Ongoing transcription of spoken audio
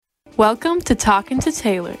Welcome to Talkin' to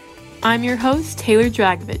Taylor. I'm your host, Taylor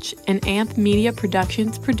Dragovich, an AMP Media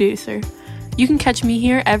Productions producer. You can catch me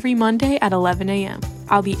here every Monday at 11 a.m.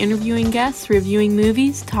 I'll be interviewing guests, reviewing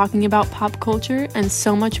movies, talking about pop culture, and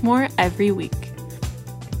so much more every week.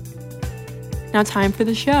 Now time for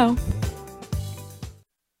the show.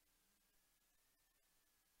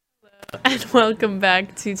 And welcome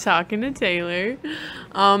back to Talkin' to Taylor.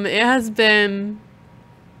 It has been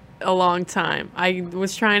a long time. I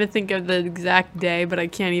was trying to think of the exact day, but I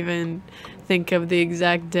can't even think of the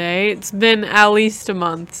exact day. It's been at least a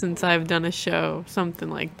month since I've done a show,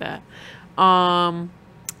 something like that.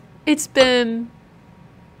 It's been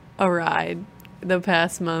a ride the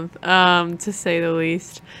past month, to say the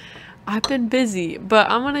least. I've been busy,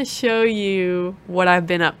 but I'm gonna show you what I've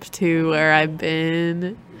been up to, where I've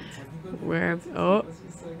been, where I've, oh.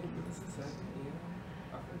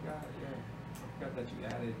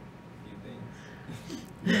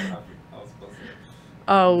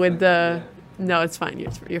 Oh, with the no, it's fine.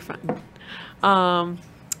 You're fine.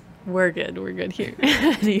 We're good here.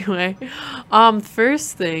 Anyway,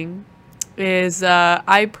 first thing is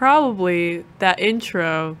I probably that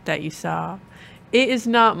intro that you saw. It is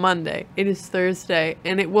not Monday. It is Thursday,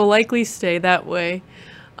 and it will likely stay that way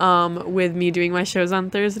with me doing my shows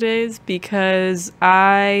on Thursdays because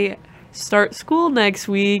I start school next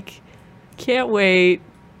week. Can't wait.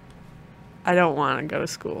 I don't want to go to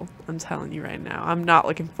school. I'm telling you right now. I'm not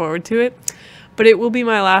looking forward to it. But it will be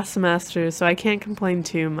my last semester, so I can't complain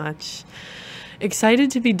too much. Excited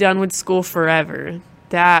to be done with school forever.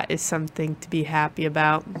 That is something to be happy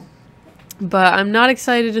about. But I'm not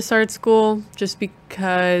excited to start school just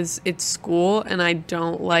because it's school and I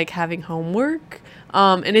don't like having homework.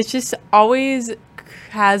 And it just always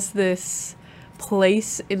has this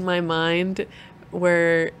place in my mind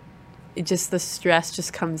where the stress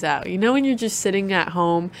just comes out. You know when you're just sitting at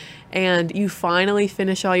home and you finally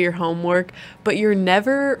finish all your homework, but you're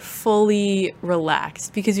never fully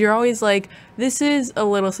relaxed because you're always like, this is a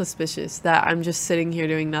little suspicious that I'm just sitting here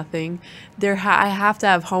doing nothing. I have to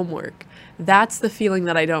have homework. That's the feeling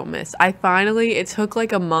that I don't miss. It took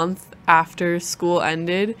like a month after school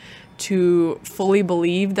ended to fully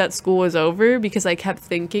believe that school was over because I kept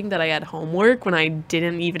thinking that I had homework when I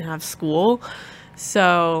didn't even have school.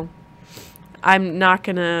 So I'm not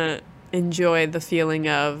gonna enjoy the feeling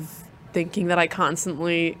of thinking that I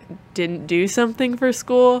constantly didn't do something for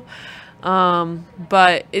school.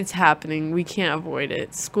 But it's happening. We can't avoid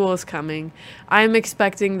it. School is coming. I'm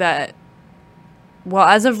expecting that, well,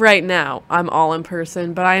 as of right now, I'm all in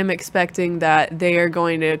person, but I am expecting that they are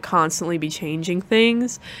going to constantly be changing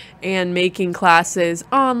things and making classes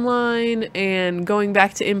online and going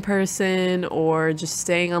back to in person or just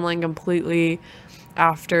staying online completely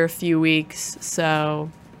after a few weeks. So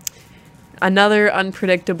another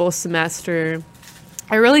unpredictable semester.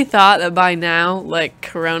 I really thought that by now, like,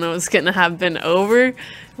 Corona was gonna have been over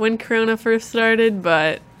when Corona first started,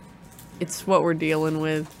 but it's what we're dealing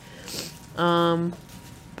with.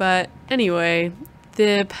 But anyway,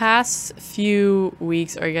 the past few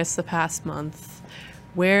weeks, or I guess the past month,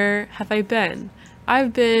 where have I been?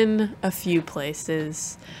 I've been a few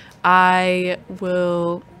places.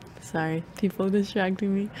 Sorry, people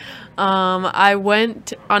distracting me. I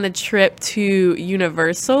went on a trip to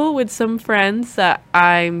Universal with some friends that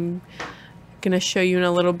I'm gonna show you in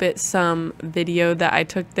a little bit, some video that I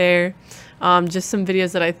took there. Just some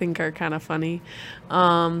videos that I think are kind of funny.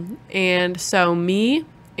 And so me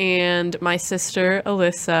and my sister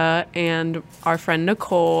Alyssa and our friend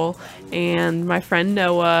Nicole and my friend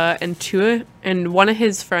Noah and one of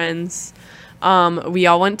his friends, we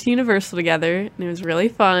all went to Universal together and it was really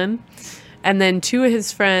fun. And then two of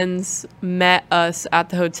his friends met us at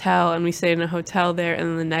the hotel and we stayed in a hotel there, and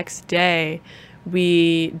then the next day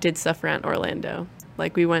we did stuff around Orlando.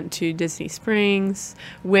 Like we went to Disney Springs,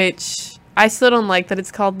 which I still don't like that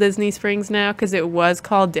it's called Disney Springs now because it was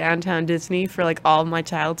called Downtown Disney for like all of my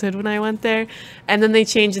childhood when I went there. And then they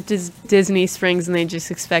changed it to Disney Springs and they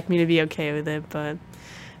just expect me to be okay with it, but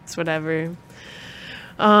it's whatever.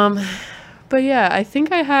 But yeah, I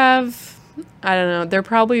think I don't know, they're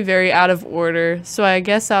probably very out of order. So I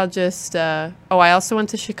guess I'll just, I also went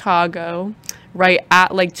to Chicago right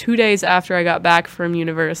at like 2 days after I got back from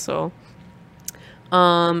Universal.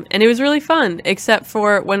 And it was really fun, except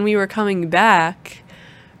for when we were coming back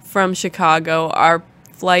from Chicago, our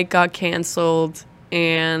flight got canceled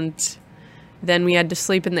and then we had to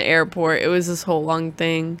sleep in the airport. It was this whole long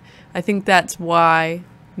thing. I think that's why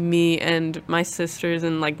me and my sisters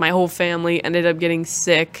and like my whole family ended up getting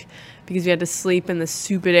sick because we had to sleep in the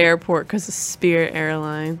stupid airport because of Spirit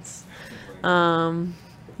Airlines.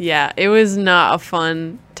 Yeah, it was not a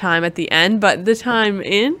fun time at the end, but the time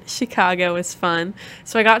in Chicago was fun.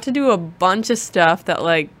 So I got to do a bunch of stuff that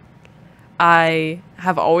like I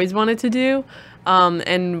have always wanted to do.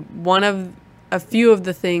 And one of a few of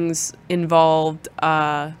the things involved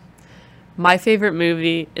my favorite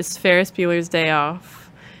movie is Ferris Bueller's Day Off.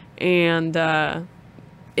 And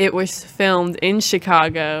it was filmed in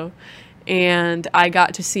Chicago. And I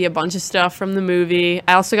got to see a bunch of stuff from the movie.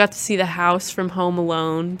 I also got to see the house from Home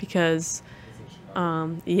Alone because,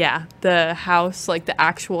 yeah, the house, like the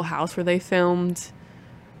actual house where they filmed.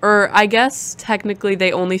 Or I guess technically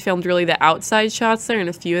they only filmed really the outside shots there and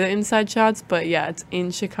a few of the inside shots. But yeah, it's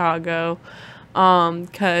in Chicago.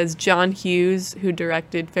 Because John Hughes, who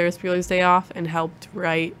directed Ferris Bueller's Day Off and helped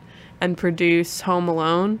write and produce Home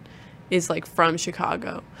Alone, is like from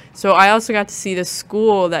Chicago. So I also got to see the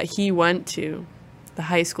school that he went to, the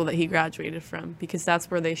high school that he graduated from, because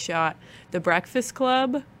that's where they shot The Breakfast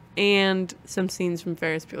Club and some scenes from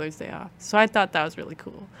Ferris Bueller's Day Off. So I thought that was really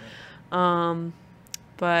cool.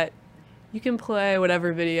 But you can play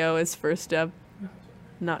whatever video is first up.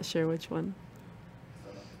 Not sure which one.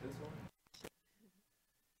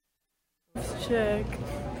 Let's check.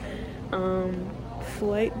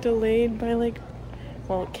 Flight delayed by like,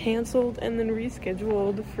 well, canceled and then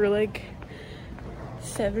rescheduled for like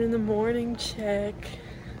 7 in the morning, check.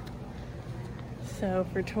 So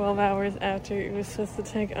for 12 hours after it was supposed to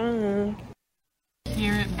take on.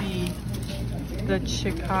 Here it be, the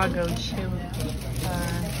Chicago chili,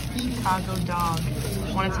 Chicago dog.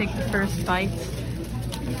 Want to take the first bite?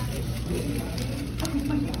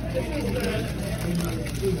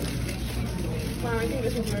 Wow, I think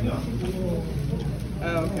this is right.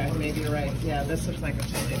 Oh, okay, maybe you're right. Yeah, this looks like a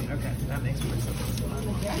chili. Okay, that makes more sense.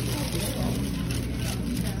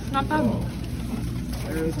 Not bad.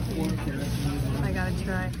 There is a fork here. I gotta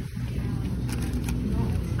try.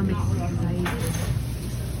 I'm excited.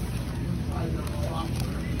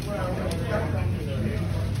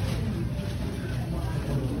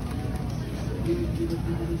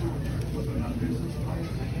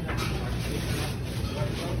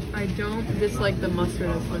 I don't dislike the mustard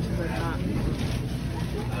as much as I thought.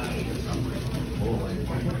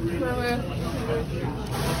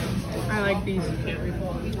 I like these.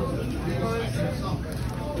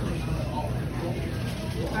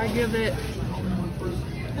 I give it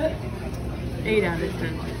 8 out of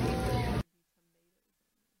 10.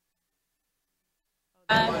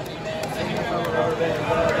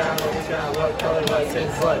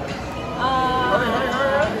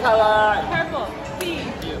 Purple. P.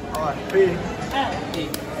 P. L. E.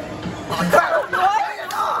 What? No, I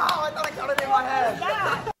thought I got it in my head.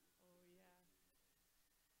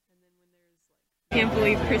 Can't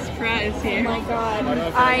believe Chris Pratt is here. Oh my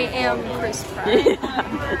god. I am Chris Pratt.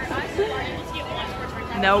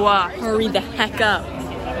 Noah, hurry the heck up.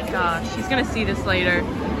 Gosh, she's gonna see this later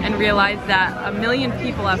and realize that 1 million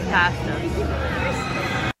people have passed us.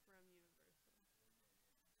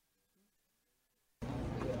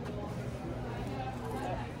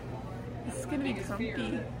 This is gonna be comfy.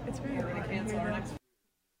 It's very hard.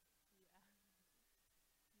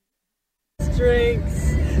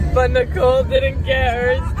 Drinks, but Nicole didn't get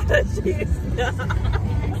hers because she's not.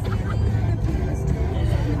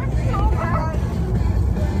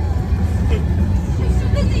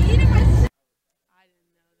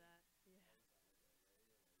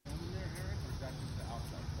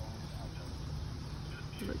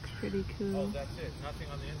 Looks pretty cool. Oh, that's it. Nothing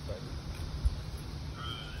on the inside.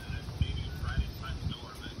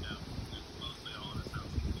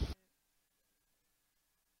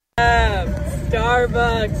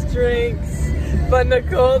 Starbucks drinks, but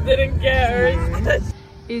Nicole didn't get hers.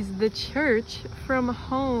 Is the church from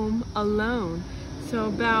Home Alone. So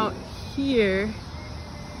about here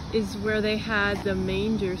is where they had the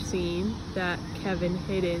manger scene that Kevin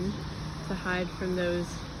hid in to hide from those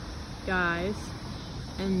guys.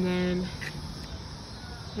 And then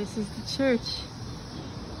this is the church.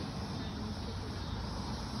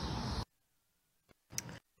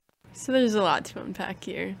 So there's a lot to unpack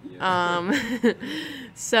here.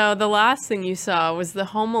 So the last thing you saw was the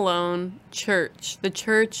Home Alone church. The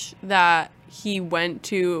church that he went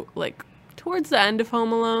to like towards the end of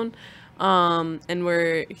Home Alone. And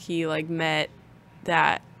where he like met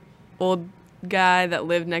that old guy that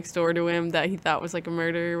lived next door to him that he thought was like a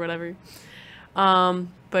murderer or whatever.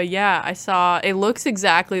 But yeah, I saw, it looks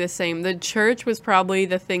exactly the same. The church was probably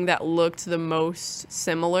the thing that looked the most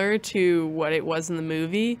similar to what it was in the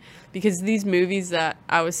movie, because these movies that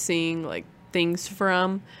I was seeing like things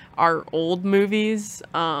from are old movies.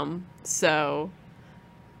 So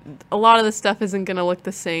a lot of the stuff isn't going to look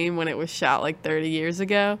the same when it was shot like 30 years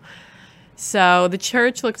ago. So the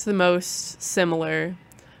church looks the most similar.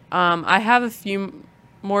 I have a few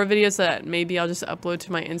more videos that maybe I'll just upload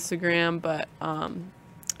to my Instagram, but I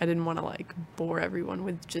didn't want to like bore everyone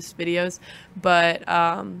with just videos. But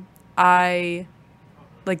I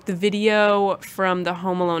like the video from the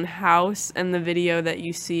Home Alone house and the video that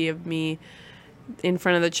you see of me in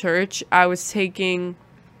front of the church. I was taking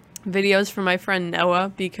videos from my friend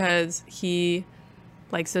Noah because he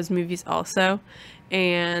likes those movies also,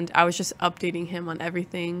 and I was just updating him on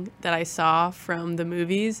everything that I saw from the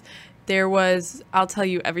movies. I'll tell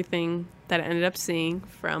you everything that I ended up seeing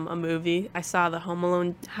from a movie. I saw the Home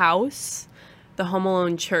Alone house, the Home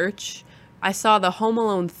Alone church. I saw the Home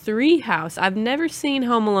Alone 3 house. I've never seen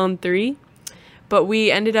Home Alone 3, but we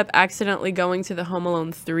ended up accidentally going to the Home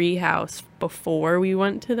Alone 3 house before we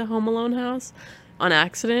went to the Home Alone house on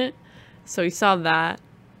accident. So we saw that.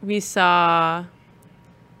 We saw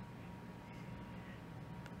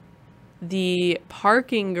the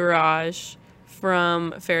parking garage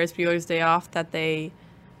from Ferris Bueller's Day Off that they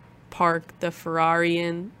park the Ferrari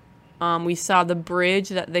in. We saw the bridge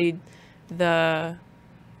that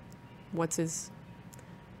what's his,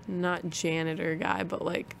 not janitor guy, but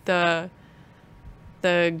like the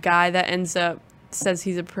guy that says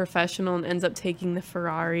he's a professional and ends up taking the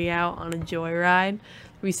Ferrari out on a joyride.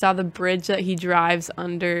 We saw the bridge that he drives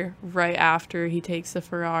under right after he takes the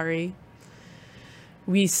Ferrari.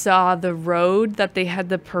 We saw the road that they had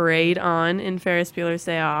the parade on in Ferris Bueller's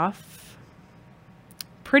Day Off.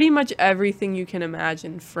 Pretty much everything you can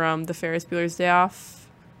imagine from the Ferris Bueller's Day Off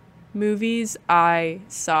movies I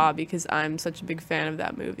saw because I'm such a big fan of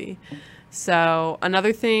that movie. So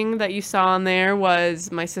another thing that you saw in there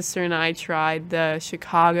was my sister and I tried the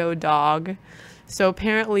Chicago dog. So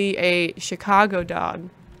apparently a Chicago dog,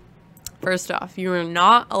 first off, you are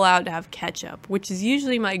not allowed to have ketchup, which is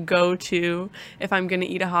usually my go-to if I'm gonna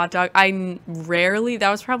eat a hot dog. That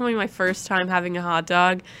was probably my first time having a hot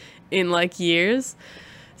dog in like years.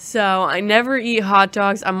 So I never eat hot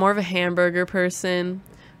dogs. I'm more of a hamburger person.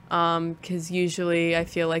 Because usually I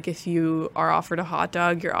feel like if you are offered a hot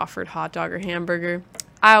dog, you're offered hot dog or hamburger.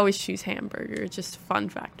 I always choose hamburger. Just a fun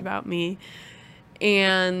fact about me.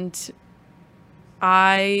 And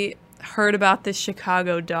I heard about this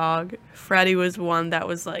Chicago dog. Freddie was one that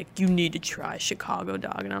was like, you need to try Chicago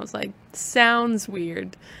dog. And I was like, sounds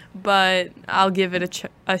weird, but I'll give it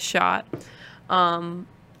a shot. But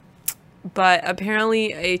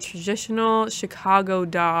apparently a traditional Chicago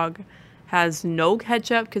dog has no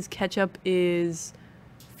ketchup because ketchup is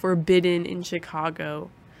forbidden in Chicago.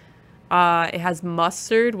 It has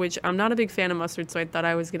mustard, which I'm not a big fan of mustard, so I thought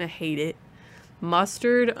I was gonna hate it.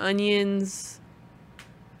 Mustard, onions,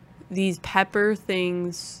 these pepper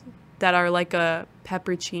things that are like a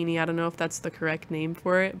peppercini. I don't know if that's the correct name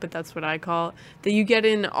for it, but that's what I call it. That you get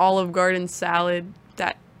in Olive Garden salad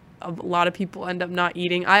that a lot of people end up not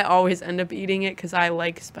eating. I always end up eating it because I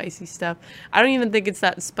like spicy stuff. I don't even think it's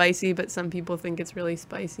that spicy, but some people think it's really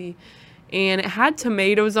spicy. And it had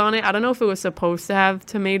tomatoes on it. I don't know if it was supposed to have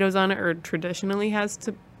tomatoes on it or traditionally has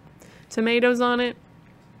tomatoes on it.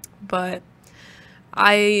 But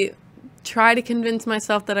I try to convince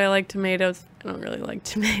myself that I like tomatoes. I don't really like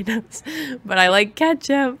tomatoes, but I like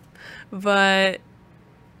ketchup. But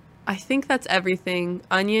I think that's everything.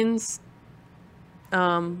 Onions,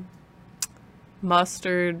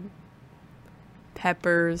 mustard,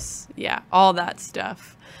 peppers, yeah, all that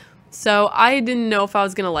stuff. So I didn't know if I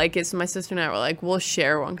was gonna like it, so my sister and I were like, we'll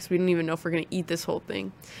share one because we didn't even know if we're gonna eat this whole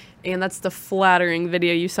thing. And that's the flattering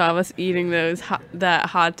video you saw of us eating that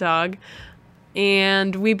hot dog.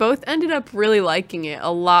 And we both ended up really liking it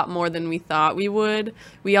a lot more than we thought we would.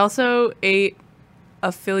 We also ate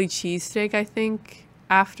a Philly cheesesteak, I think,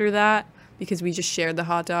 after that, because we just shared the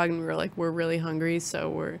hot dog and we were like, we're really hungry, so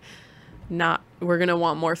we're gonna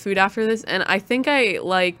want more food after this. And I think I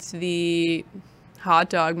liked the hot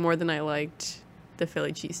dog more than I liked the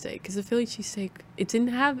Philly cheesesteak, because the Philly cheesesteak, it didn't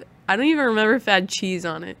have, I don't even remember if it had cheese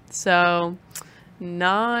on it, so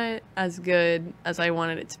not as good as I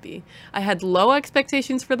wanted it to be. I had low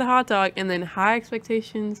expectations for the hot dog and then high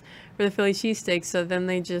expectations for the Philly cheesesteak, so then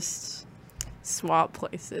they just swap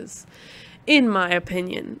places. In my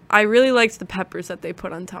opinion, I really liked the peppers that they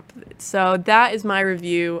put on top of it. So that is my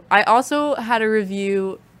review. I also had a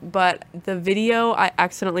review, but the video I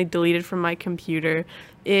accidentally deleted from my computer.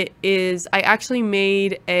 I actually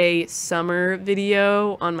made a summer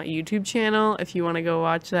video on my YouTube channel. If you want to go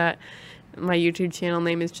watch that, my YouTube channel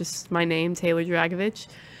name is just my name, Taylor Dragovich.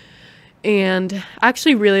 And I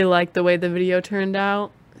actually really liked the way the video turned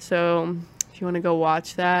out. So if if you want to go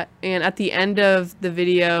watch that. And at the end of the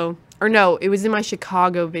video, or no, it was in my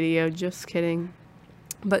Chicago video, just kidding.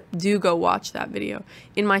 But do go watch that video.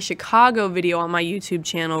 In my Chicago video on my YouTube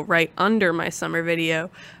channel, right under my summer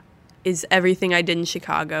video, is everything I did in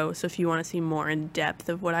Chicago. So if you want to see more in depth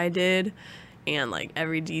of what I did and like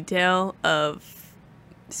every detail of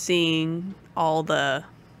seeing all the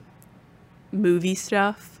movie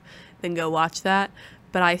stuff, then go watch that.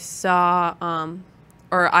 But I saw,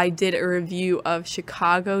 or I did a review of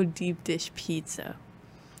Chicago deep dish pizza.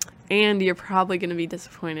 And you're probably going to be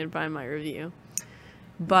disappointed by my review.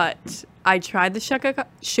 But I tried the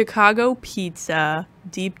Chicago pizza,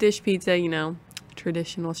 deep dish pizza, you know,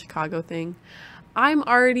 traditional Chicago thing. I'm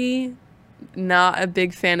already not a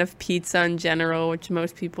big fan of pizza in general, which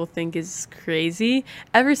most people think is crazy.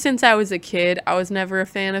 Ever since I was a kid, I was never a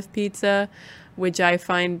fan of pizza, which I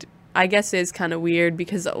find, I guess, is kind of weird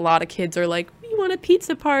because a lot of kids are like, we want a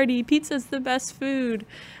pizza party. Pizza's the best food.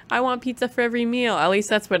 I want pizza for every meal. At least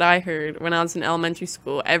that's what I heard when I was in elementary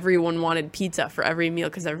school. Everyone wanted pizza for every meal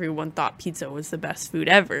because everyone thought pizza was the best food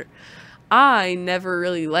ever. I never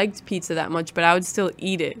really liked pizza that much, but I would still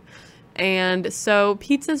eat it. And so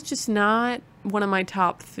pizza's just not one of my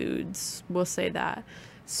top foods. We'll say that.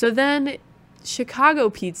 So then Chicago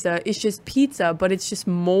pizza is just pizza, but it's just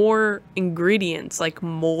more ingredients, like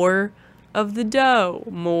more of the dough,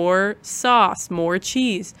 more sauce, more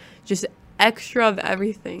cheese, just extra of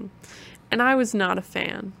everything. And I was not a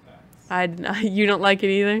fan. You don't like it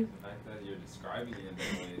either? The fact that you're describing it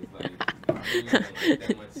that way is like, I really don't like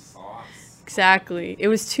that much sauce. Exactly. It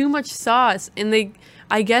was too much sauce. And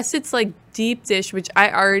I guess it's like deep dish, which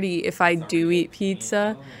I already, if I do eat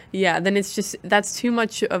pizza, yeah, then it's just, that's too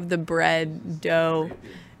much of the bread dough.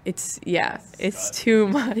 It's, yeah, it's too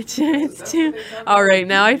much. It's too, all right,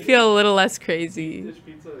 now I feel a little less crazy. Dish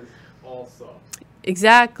pizza is all sauce.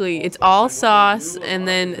 Exactly. It's all sauce and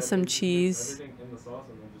then some cheese. Everything in the sauce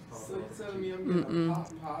and then just top it off.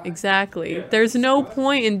 Mm-mm. Exactly. There's no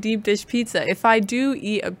point in deep dish pizza. If I do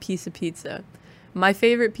eat a piece of pizza, my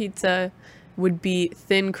favorite pizza would be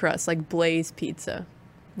thin crust, like Blaze pizza,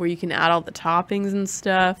 where you can add all the toppings and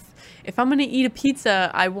stuff. If I'm gonna eat a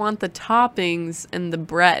pizza, I want the toppings and the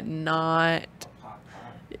bread, not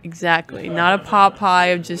exactly, not a pot pie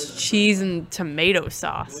of just cheese and tomato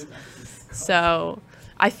sauce. So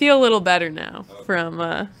I feel a little better now from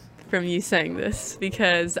you saying this,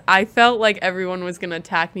 because I felt like everyone was gonna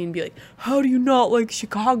attack me and be like, how do you not like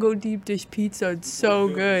Chicago deep dish pizza? It's so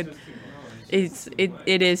good.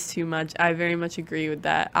 It is too much. I very much agree with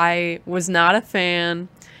that. I was not a fan.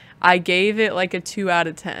 I gave it like a 2 out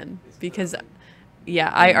of 10 because,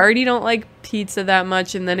 yeah, I already don't like pizza that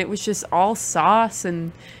much, and then it was just all sauce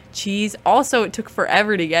and cheese. Also, it took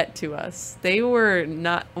forever to get to us. We were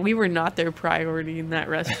not their priority in that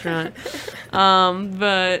restaurant.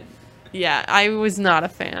 But yeah, I was not a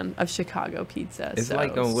fan of Chicago pizza. It's so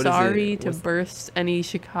like, what sorry is it? to burst any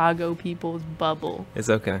Chicago people's bubble. It's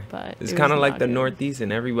okay. But it's it kind of was like not the good. Northeast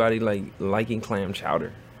and everybody liking clam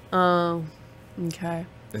chowder. Oh, okay.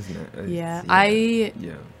 Isn't it? Yeah, I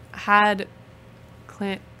had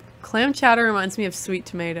clam chowder reminds me of sweet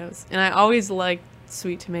tomatoes, and I always liked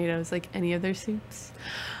sweet tomatoes, like any of their soups.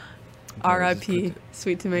 R.I.P.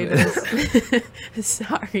 sweet tomatoes.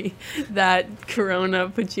 Sorry that Corona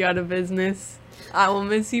put you out of business. I will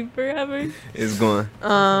miss you forever. It's gone.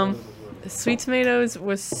 Sweet tomatoes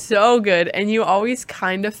was so good, and you always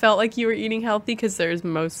kind of felt like you were eating healthy because there's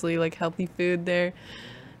mostly like healthy food there.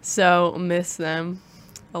 So miss them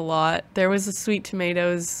a lot. There was a Sweet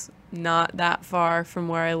Tomatoes not that far from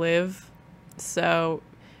where I live, so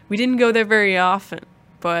we didn't go there very often.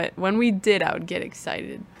 But when we did, I would get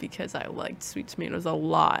excited because I liked Sweet Tomatoes a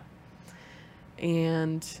lot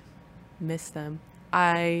and miss them.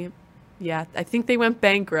 I think they went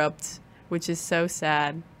bankrupt, which is so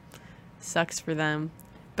sad. Sucks for them.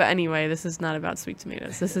 But anyway, this is not about Sweet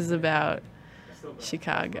Tomatoes. This is about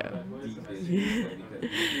Chicago.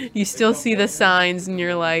 You still see the signs and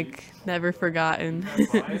you're like, never forgotten. Some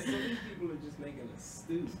people are just making a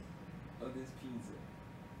stew of this pizza.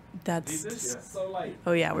 That's, So like,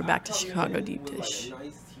 oh yeah, we're back to I come Chicago in deep with, dish. like, a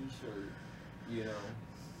nice t-shirt, you know,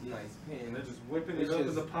 nice pants. And they're just whipping It's it up in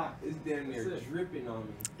just- the pot. It's damn near That's it. dripping on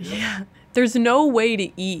me. Yeah, there's no way to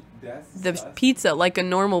eat That's the disgusting. pizza like a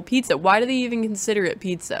normal pizza. Why do they even consider it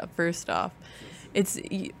pizza, first off? It's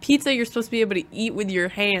pizza you're supposed to be able to eat with your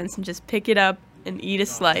hands and just pick it up and eat a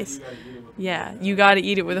slice. Yeah, you gotta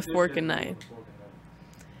eat it with a fork and knife.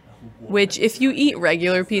 Which, if you eat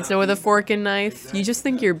regular pizza with a fork and knife, you just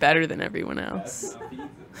think you're better than everyone else. That's not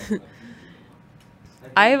pizza.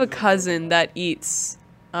 I have a cousin that eats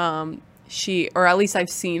or at least I've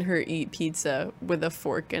seen her eat pizza with a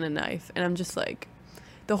fork and a knife, and I'm just like,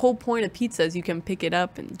 the whole point of pizza is you can pick it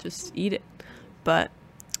up and just eat it. But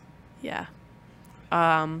yeah,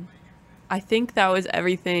 I think that was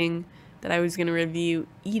everything that I was going to review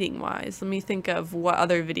eating wise. Let me think of what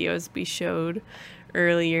other videos we showed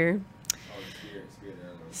earlier.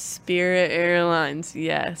 Spirit Airlines,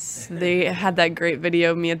 yes. They had that great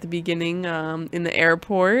video of me at the beginning in the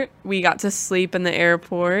airport. We got to sleep in the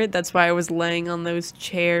airport. That's why I was laying on those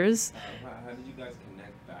chairs. How did you guys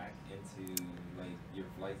connect back into like your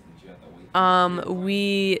flights that you had to wait?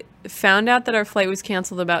 We found out that our flight was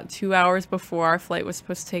canceled about 2 hours before our flight was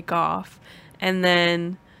supposed to take off. And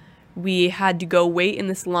then we had to go wait in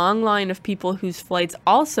this long line of people whose flights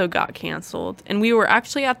also got canceled. And we were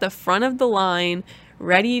actually at the front of the line,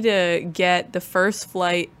 ready to get the first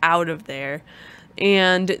flight out of there.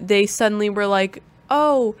 And they suddenly were like,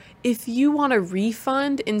 oh, if you want a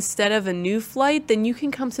refund instead of a new flight, then you can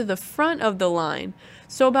come to the front of the line.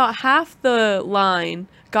 So about half the line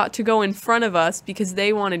got to go in front of us because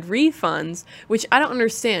they wanted refunds, which I don't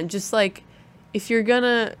understand. Just like, if you're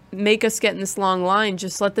gonna make us get in this long line,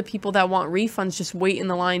 just let the people that want refunds just wait in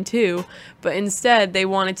the line too. But instead, they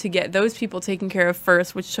wanted to get those people taken care of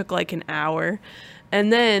first, which took like an hour.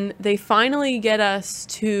 And then they finally get us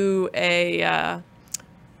to a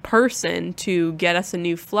person to get us a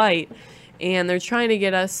new flight. And they're trying to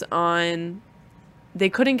get us on... They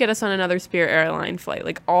couldn't get us on another Spirit Airline flight.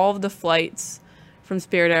 Like, all of the flights from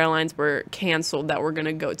Spirit Airlines were canceled that were going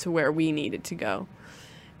to go to where we needed to go.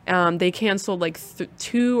 They canceled like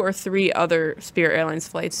 2 or 3 other Spirit Airlines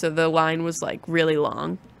flights, so the line was like really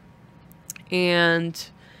long. And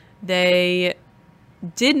they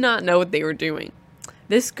did not know what they were doing.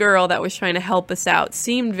 This girl that was trying to help us out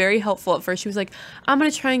seemed very helpful at first. She was like, I'm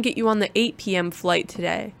going to try and get you on the 8 p.m. flight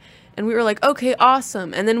today. And we were like, okay,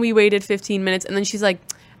 awesome. And then we waited 15 minutes, and then she's like,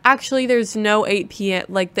 actually, there's no 8 p.m.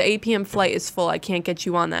 Like, the 8 p.m. flight is full. I can't get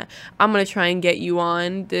you on that. I'm going to try and get you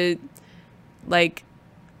on the, like,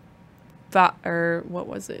 or what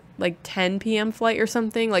was it? Like 10 p.m. flight or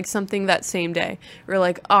something? Like, something that same day. We're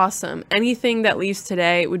like, awesome. Anything that leaves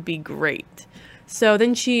today would be great. So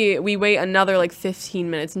then we wait another like 15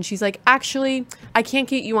 minutes, and she's like, actually, I can't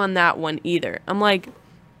get you on that one either. I'm like,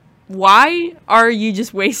 why are you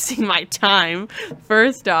just wasting my time?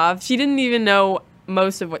 First off, she didn't even know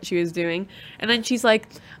most of what she was doing. And then she's like,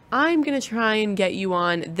 I'm going to try and get you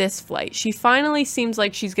on this flight. She finally seems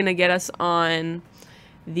like she's going to get us on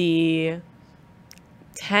the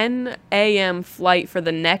 10 a.m. flight for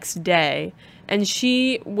the next day. And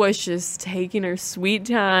she was just taking her sweet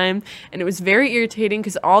time. And it was very irritating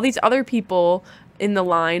because all these other people in the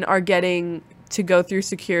line are getting to go through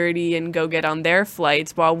security and go get on their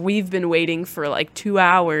flights while we've been waiting for like 2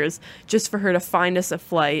 hours just for her to find us a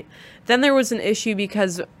flight. Then there was an issue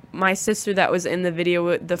because my sister that was in the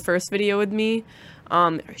video, the first video with me,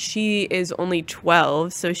 she is only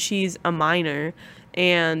 12, so she's a minor.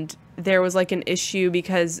 And there was like an issue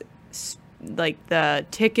because like the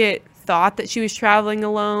ticket thought that she was traveling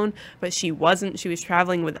alone, but she wasn't. She was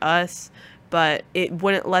traveling with us, but it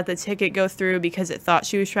wouldn't let the ticket go through because it thought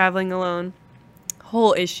she was traveling alone.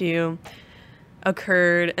 Whole issue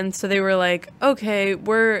occurred, and so they were like, okay,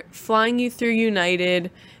 we're flying you through United.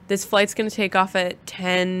 This flight's going to take off at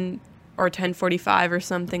 10 or 10:45 or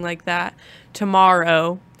something like that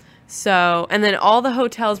tomorrow. So, and then all the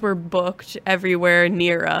hotels were booked everywhere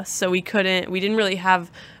near us, so we didn't really have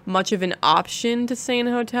much of an option to stay in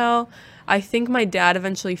a hotel. I think my dad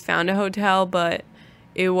eventually found a hotel, but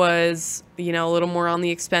it was, you know, a little more on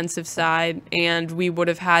the expensive side, and we would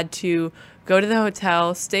have had to go to the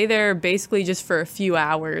hotel, stay there basically just for a few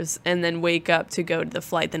hours, and then wake up to go to the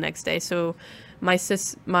flight the next day. So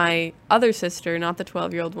my other sister, not the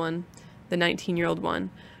 12-year-old one, the 19-year-old one,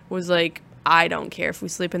 was like, I don't care if we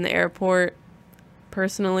sleep in the airport.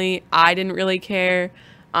 Personally, I didn't really care.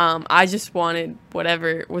 I just wanted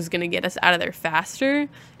whatever was going to get us out of there faster.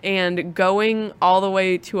 And going all the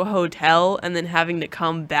way to a hotel and then having to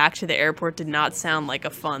come back to the airport did not sound like a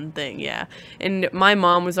fun thing, yeah. And my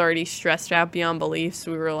mom was already stressed out beyond belief,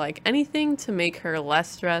 so we were like, anything to make her less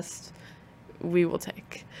stressed, we will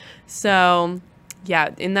take. So, yeah,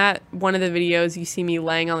 in that one of the videos, you see me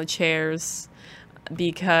laying on the chairs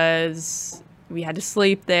because we had to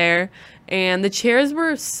sleep there. And the chairs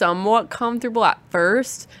were somewhat comfortable at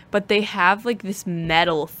first, but they have like this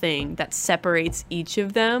metal thing that separates each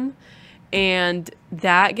of them. And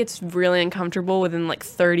that gets really uncomfortable within like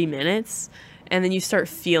 30 minutes. And then you start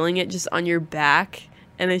feeling it just on your back,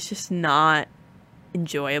 and it's just not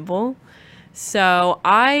enjoyable. So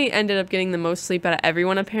I ended up getting the most sleep out of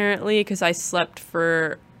everyone apparently, because I slept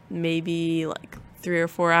for maybe like 3 or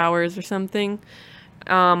 4 hours or something.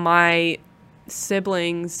 My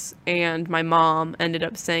siblings and my mom ended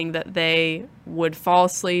up saying that they would fall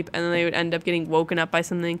asleep and then they would end up getting woken up by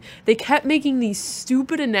something. They kept making these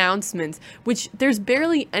stupid announcements, which there's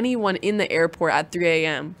barely anyone in the airport at 3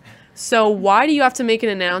 a.m. So why do you have to make an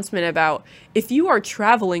announcement about if you are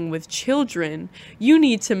traveling with children, you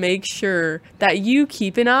need to make sure that you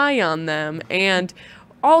keep an eye on them? And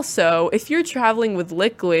also, if you're traveling with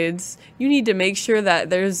liquids, you need to make sure that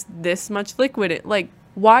there's this much liquid in. Like,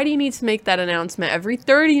 why do you need to make that announcement every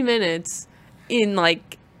 30 minutes in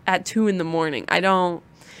like at 2 in the morning?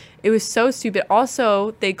 It was so stupid.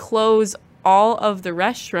 Also, they close all of the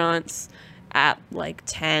restaurants at like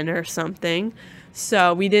 10 or something.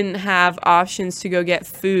 So we didn't have options to go get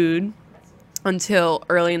food until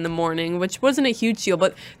early in the morning, which wasn't a huge deal.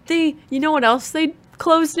 But you know what else they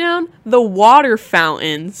closed down? The water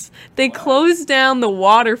fountains. They closed down the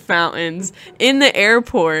water fountains in the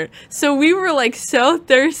airport. So we were like so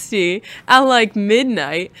thirsty at like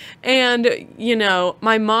midnight. And, you know,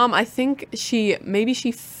 my mom, I think she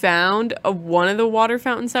found one of the water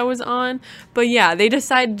fountains that was on. But yeah, they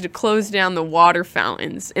decided to close down the water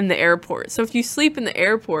fountains in the airport. So if you sleep in the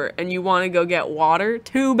airport and you want to go get water,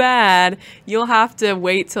 too bad. You'll have to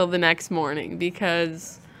wait till the next morning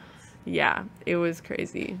because yeah, it was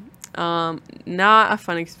crazy. Not a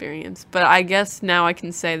fun experience, but I guess now I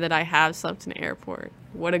can say that I have slept in an airport.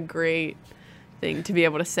 What a great thing to be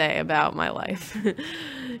able to say about my life.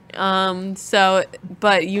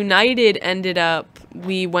 But United ended up,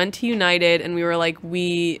 we went to United and we were like,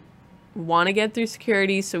 we want to get through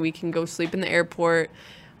security so we can go sleep in the airport.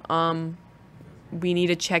 We need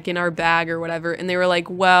to check in our bag or whatever. And they were like,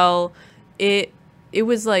 well, it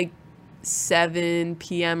was like 7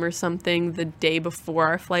 p.m. or something the day before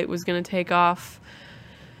our flight was going to take off,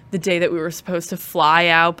 the day that we were supposed to fly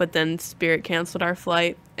out, but then Spirit canceled our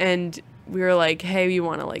flight. And we were like, hey, we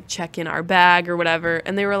want to like check in our bag or whatever.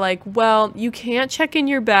 And they were like, well, you can't check in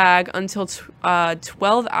your bag until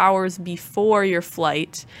 12 hours before your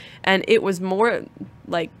flight. And it was more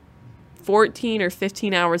like 14 or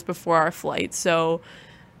 15 hours before our flight. So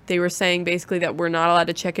they were saying basically that we're not allowed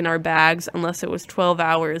to check in our bags unless it was 12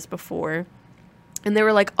 hours before. And they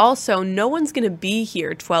were like, also, no one's going to be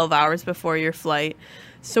here 12 hours before your flight.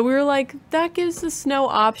 So we were like, that gives us no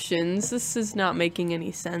options. This is not making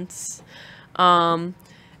any sense. And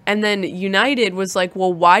then United was like,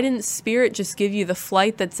 well, why didn't Spirit just give you the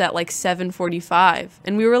flight that's at like 7:45?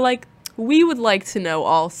 And we were like, we would like to know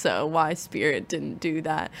also why Spirit didn't do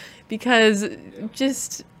that. Because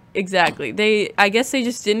just... Exactly. I guess they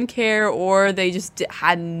just didn't care, or they just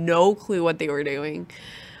had no clue what they were doing.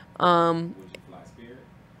 My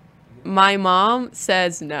mom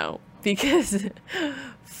says no, because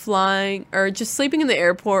flying or just sleeping in the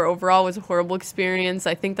airport overall was a horrible experience.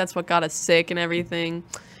 I think that's what got us sick and everything.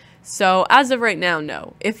 So as of right now,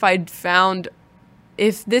 no. If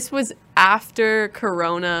this was after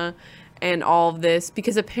Corona and all of this,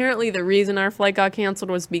 because apparently the reason our flight got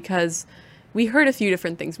canceled was because we heard a few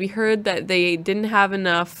different things. We heard that they didn't have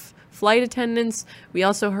enough flight attendants. We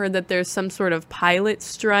also heard that there's some sort of pilot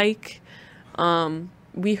strike.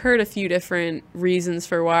 We heard a few different reasons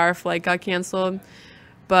for why our flight got canceled.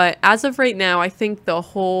 But as of right now, I think the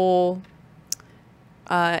whole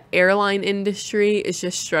airline industry is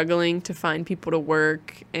just struggling to find people to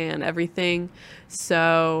work and everything.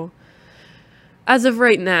 So as of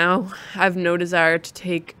right now, I have no desire to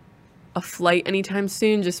take a flight anytime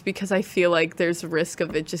soon, just because I feel like there's a risk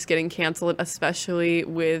of it just getting canceled, especially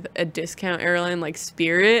with a discount airline like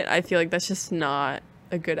Spirit. I feel like that's just not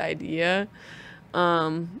a good idea.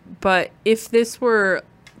 But if this were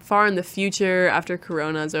far in the future, after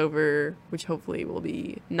Corona's over, which hopefully will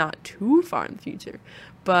be not too far in the future,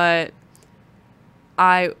 but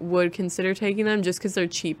I would consider taking them just because they're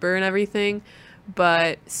cheaper and everything.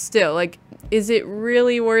 But still, like, is it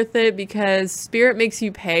really worth it? Because Spirit makes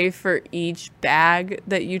you pay for each bag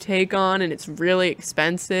that you take on, and it's really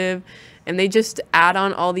expensive. And they just add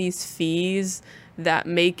on all these fees that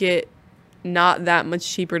make it not that much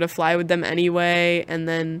cheaper to fly with them anyway. And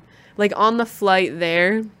then, like, on the flight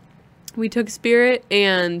there, we took Spirit,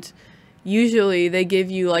 and usually they give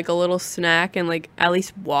you, like, a little snack and, like, at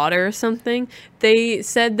least water or something. They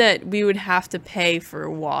said that we would have to pay for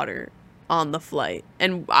water on the flight,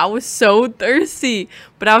 and I was so thirsty,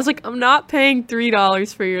 but I was like, I'm not paying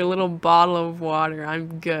 $3 for your little bottle of water.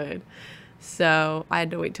 I'm good. So I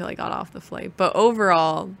had to wait till I got off the flight. But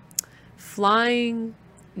overall, flying,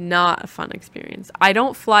 not a fun experience. I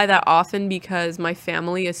don't fly that often because my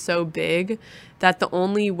family is so big that the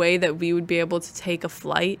only way that we would be able to take a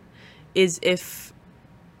flight is if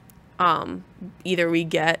either we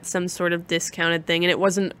get some sort of discounted thing, and it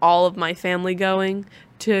wasn't all of my family going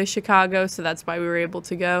to Chicago, so that's why we were able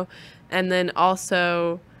to go. And then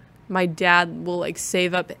also my dad will like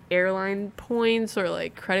save up airline points or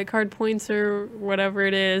like credit card points or whatever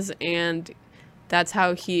it is, and that's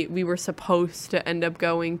how we were supposed to end up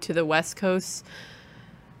going to the West Coast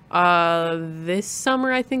this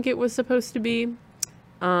summer, I think it was supposed to be,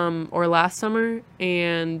 or last summer,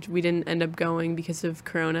 and we didn't end up going because of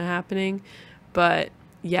Corona happening. But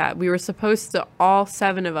yeah, we were supposed to, all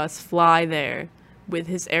 7 of us, fly there with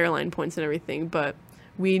his airline points and everything, but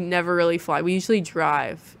we never really fly. We usually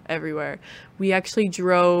drive everywhere. We actually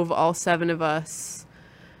drove, all 7 of us,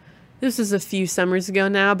 this was a few summers ago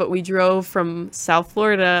now, but we drove from South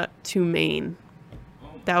Florida to Maine.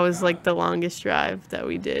 That was like the longest drive that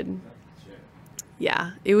we did.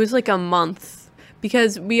 Yeah, it was like a month,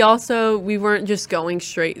 because we weren't just going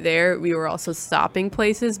straight there. We were also stopping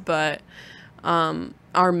places, but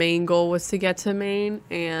our main goal was to get to Maine,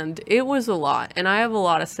 and it was a lot. And I have a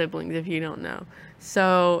lot of siblings, if you don't know.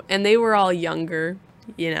 So, and they were all younger,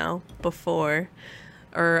 you know, before,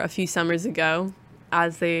 or a few summers ago,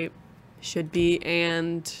 as they should be,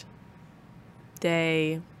 and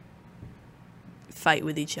they fight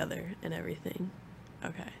with each other and everything.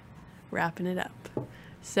 Okay, wrapping it up.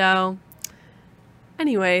 So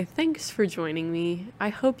anyway, thanks for joining me. I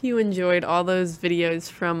hope you enjoyed all those videos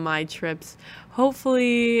from my trips.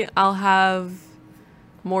 Hopefully I'll have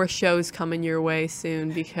more shows coming your way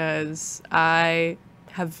soon, because I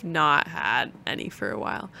have not had any for a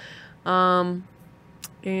while.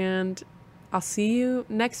 And I'll see you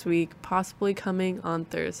next week, possibly coming on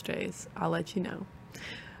Thursdays. I'll let you know.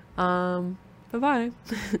 Bye-bye.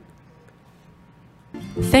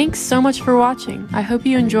 Thanks so much for watching. I hope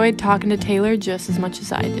you enjoyed talking to Taylor just as much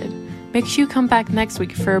as I did. Make sure you come back next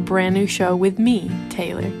week for a brand new show with me,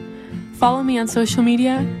 Taylor. Follow me on social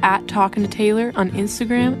media at Talking to Taylor on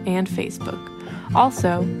Instagram and Facebook.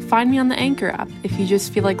 Also, find me on the Anchor app if you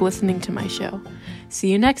just feel like listening to my show.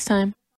 See you next time.